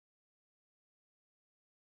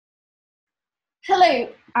Hello,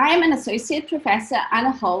 I am an Associate Professor Anna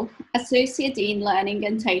Hull, Associate Dean Learning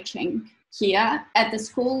and Teaching, here at the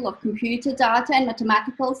School of Computer Data and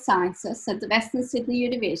Mathematical Sciences at the Western Sydney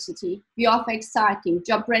University. We offer exciting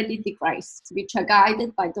job-ready degrees, which are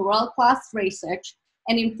guided by the world-class research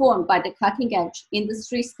and informed by the cutting-edge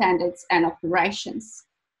industry standards and operations.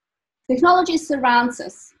 Technology surrounds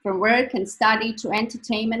us. From work and study to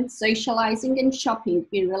entertainment, socializing and shopping,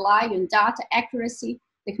 we rely on data accuracy,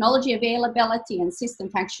 technology availability and system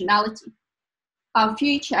functionality. Our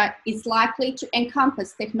future is likely to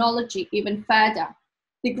encompass technology even further.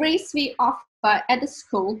 Degrees we offer at the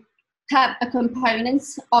school have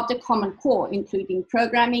components of the common core, including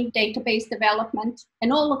programming, database development,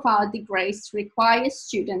 and all of our degrees require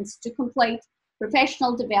students to complete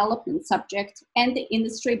professional development subject and the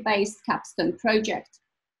industry-based capstone project.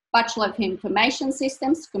 Bachelor of Information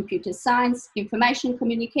Systems, Computer Science, Information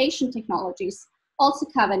Communication Technologies, also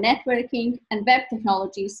cover networking and web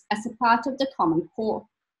technologies as a part of the common core.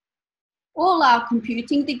 All our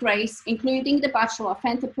computing degrees, including the Bachelor of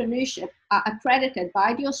Entrepreneurship, are accredited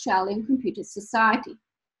by the Australian Computer Society.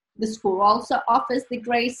 The school also offers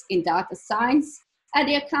degrees in data science and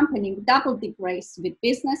the accompanying double degrees with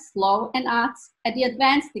business, law and arts and the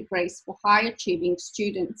advanced degrees for high achieving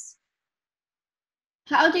students.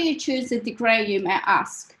 How do you choose a degree, you may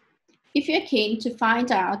ask? If you're keen to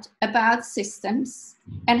find out about systems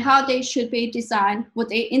and how they should be designed, what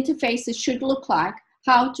their interfaces should look like,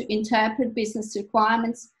 how to interpret business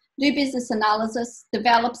requirements, do business analysis,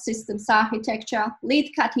 develop systems architecture,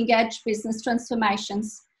 lead cutting-edge business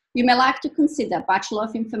transformations, you may like to consider Bachelor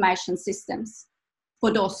of Information Systems.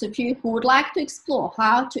 For those of you who would like to explore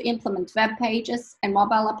how to implement web pages and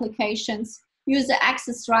mobile applications, user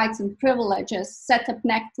access rights and privileges, set up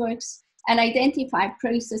networks, and identify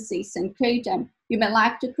processes and code them, you may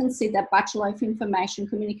like to consider Bachelor of Information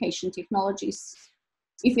Communication Technologies.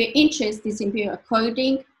 If your interest is in pure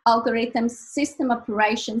coding, algorithms, system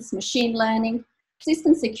operations, machine learning,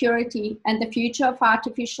 system security, and the future of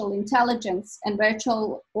artificial intelligence and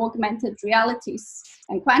virtual augmented realities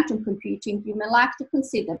and quantum computing, you may like to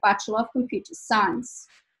consider Bachelor of Computer Science.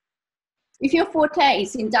 If your forte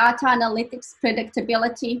is in data analytics,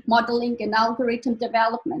 predictability, modeling, and algorithm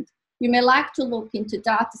development, you may like to look into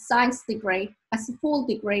data science degree as a full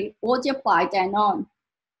degree or the applied add-on.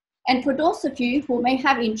 And for those of you who may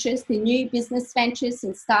have interest in new business ventures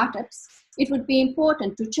and startups, it would be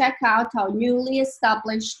important to check out our newly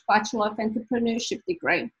established Bachelor of Entrepreneurship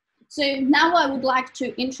degree. So now I would like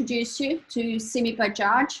to introduce you to Simi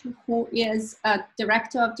Bajaj, who is a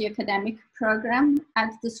director of the academic program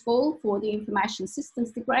at the school for the Information Systems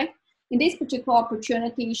degree. In this particular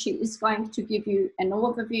opportunity, she is going to give you an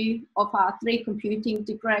overview of our three computing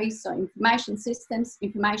degrees, so Information Systems,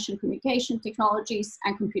 Information Communication Technologies,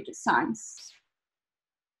 and Computer Science.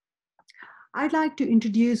 I'd like to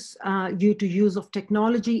introduce you to use of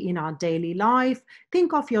technology in our daily life.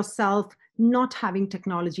 Think of yourself not having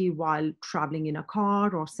technology while traveling in a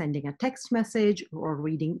car or sending a text message or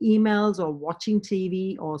reading emails or watching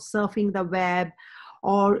TV or surfing the web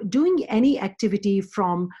or doing any activity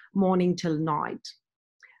from morning till night.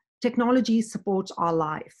 Technology supports our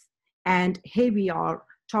life. And here we are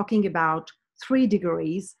talking about 3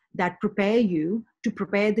 degrees that prepare you to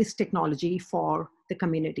prepare this technology for the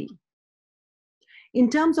community. In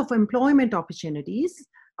terms of employment opportunities,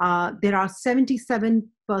 there are 77%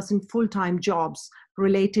 full-time jobs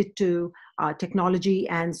related to technology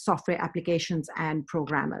and software applications and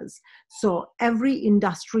programmers. So every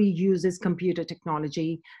industry uses computer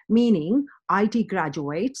technology, meaning IT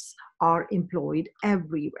graduates are employed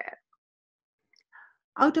everywhere.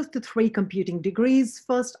 Out of the 3 computing degrees,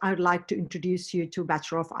 first I'd like to introduce you to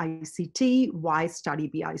Bachelor of ICT. Why study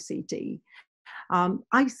BICT?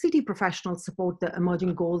 ICT professionals support the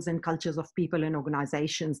emerging goals and cultures of people and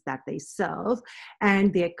organizations that they serve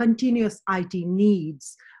and their continuous IT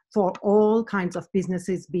needs for all kinds of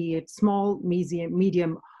businesses, be it small,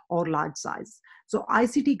 medium, or large size. So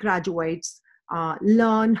ICT graduates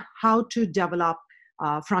learn how to develop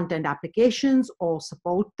front-end applications or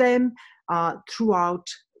support them throughout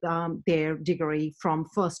their degree from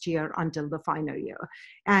first year until the final year.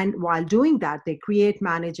 And while doing that, they create,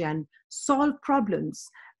 manage, and solve problems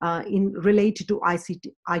related to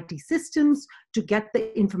IT systems to get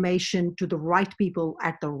the information to the right people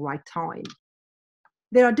at the right time.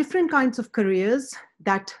 There are different kinds of careers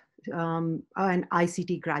that an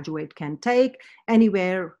ICT graduate can take,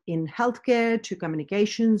 anywhere in healthcare to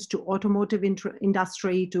communications to automotive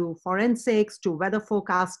industry to forensics to weather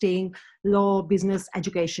forecasting, law, business,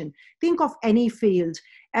 education. Think of any field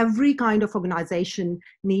Every kind of organization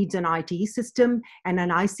needs an IT system, and an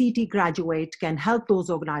ICT graduate can help those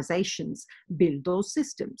organizations build those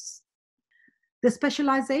systems. The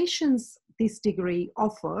specializations this degree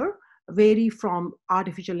offer vary from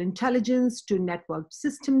artificial intelligence to network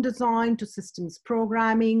system design to systems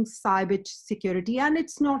programming, cyber security, and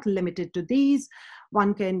it's not limited to these.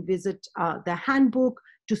 One can visit the handbook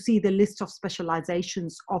to see the list of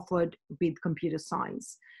specializations offered with computer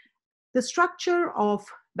science. The structure of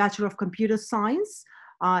Bachelor of Computer Science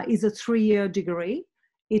is a 3-year degree.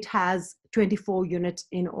 It has 24 units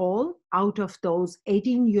in all. Out of those,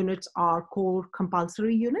 18 units are core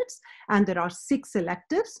compulsory units, and there are 6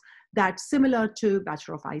 electives that, similar to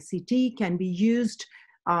Bachelor of ICT, can be used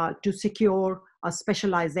to secure a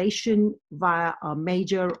specialization via a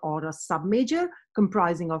major or a sub-major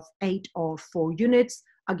comprising of 8 or 4 units,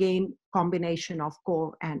 again, combination of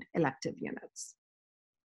core and elective units.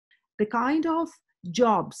 The kind of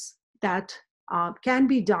jobs that can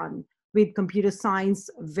be done with computer science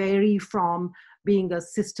vary from being a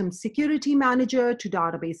system security manager to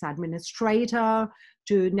database administrator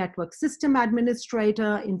to network system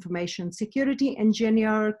administrator, information security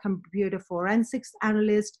engineer, computer forensics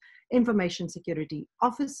analyst, information security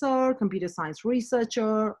officer, computer science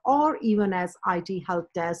researcher, or even as IT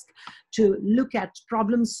help desk to look at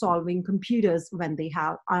problem solving computers when they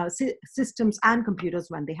have systems and computers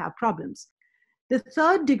when they have problems. The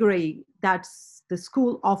third degree that the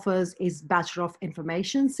school offers is Bachelor of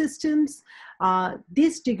Information Systems.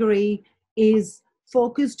 This degree is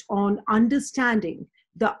focused on understanding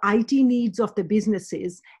the IT needs of the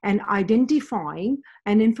businesses and identifying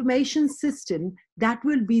an information system that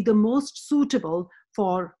will be the most suitable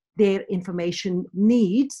for their information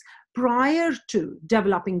needs prior to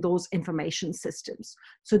developing those information systems.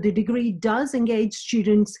 So the degree does engage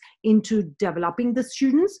students into developing the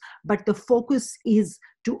students, but the focus is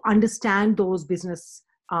to understand those business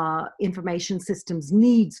information systems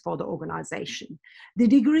needs for the organization. The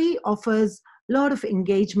degree offers a lot of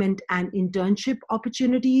engagement and internship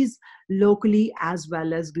opportunities locally as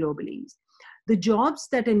well as globally. The jobs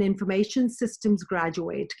that an information systems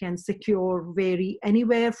graduate can secure vary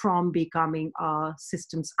anywhere from becoming a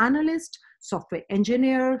systems analyst, software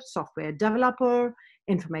engineer, software developer,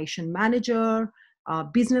 information manager,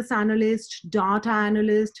 business analyst, data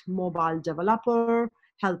analyst, mobile developer,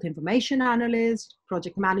 health information analyst,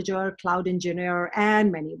 project manager, cloud engineer,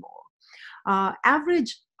 and many more.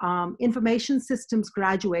 Average information systems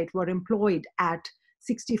graduate were employed at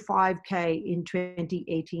 65K in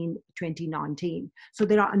 2018-2019. So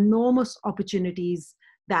there are enormous opportunities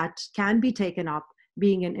that can be taken up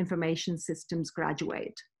being an information systems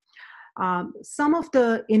graduate. Some of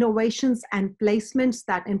the innovations and placements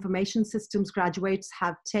that information systems graduates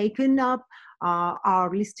have taken up are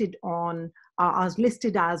listed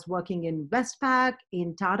as working in Westpac,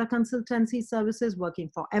 in Tata Consultancy Services, working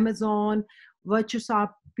for Amazon, Virtusa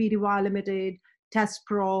Pty Limited,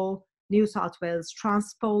 TestPro, New South Wales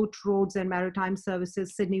Transport, Roads and Maritime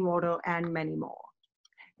Services, Sydney Water, and many more.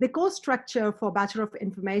 The course structure for Bachelor of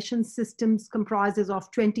Information Systems comprises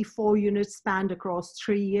of 24 units spanned across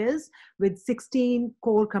 3 years with 16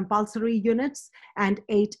 core compulsory units and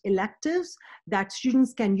 8 electives that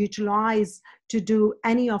students can utilize to do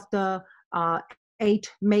any of the 8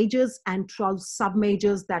 majors and 12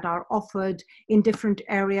 sub-majors that are offered in different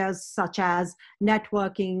areas such as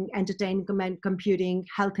networking, entertainment computing,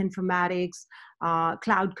 health informatics,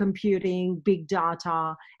 cloud computing, big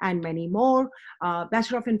data, and many more.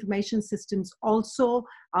 Bachelor of Information Systems also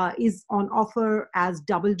is on offer as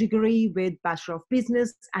double degree with Bachelor of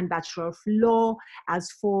Business and Bachelor of Law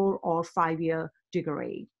as 4 or 5-year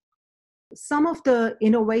degree. Some of the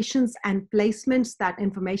innovations and placements that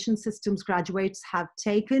information systems graduates have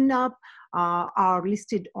taken up are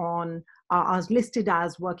listed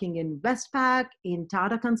as working in Westpac, in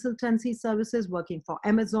Tata Consultancy Services, working for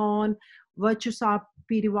Amazon, Virtusa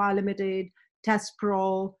Pty Limited,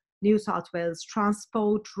 TestPro, New South Wales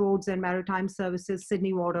Transport, Roads and Maritime Services,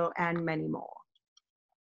 Sydney Water, and many more.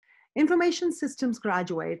 Information systems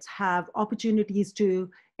graduates have opportunities to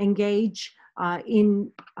engage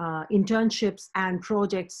in internships and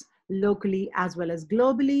projects locally as well as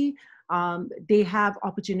globally. They have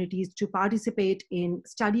opportunities to participate in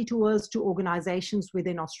study tours to organizations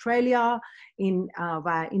within Australia,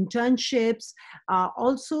 via internships.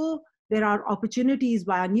 Also, there are opportunities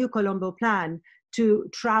via New Colombo Plan to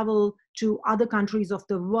travel to other countries of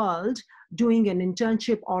the world doing an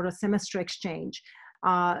internship or a semester exchange.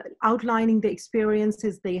 Outlining the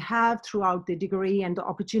experiences they have throughout the degree and the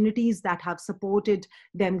opportunities that have supported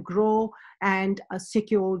them grow and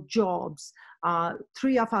secure jobs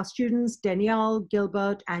Three of our students, Danielle,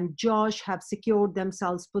 Gilbert, and Josh, have secured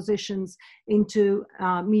themselves positions into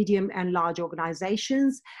medium and large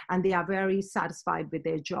organizations, and they are very satisfied with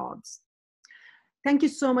their jobs. Thank you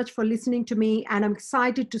so much for listening to me, and I'm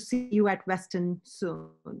excited to see you at Western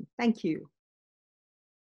soon. Thank you.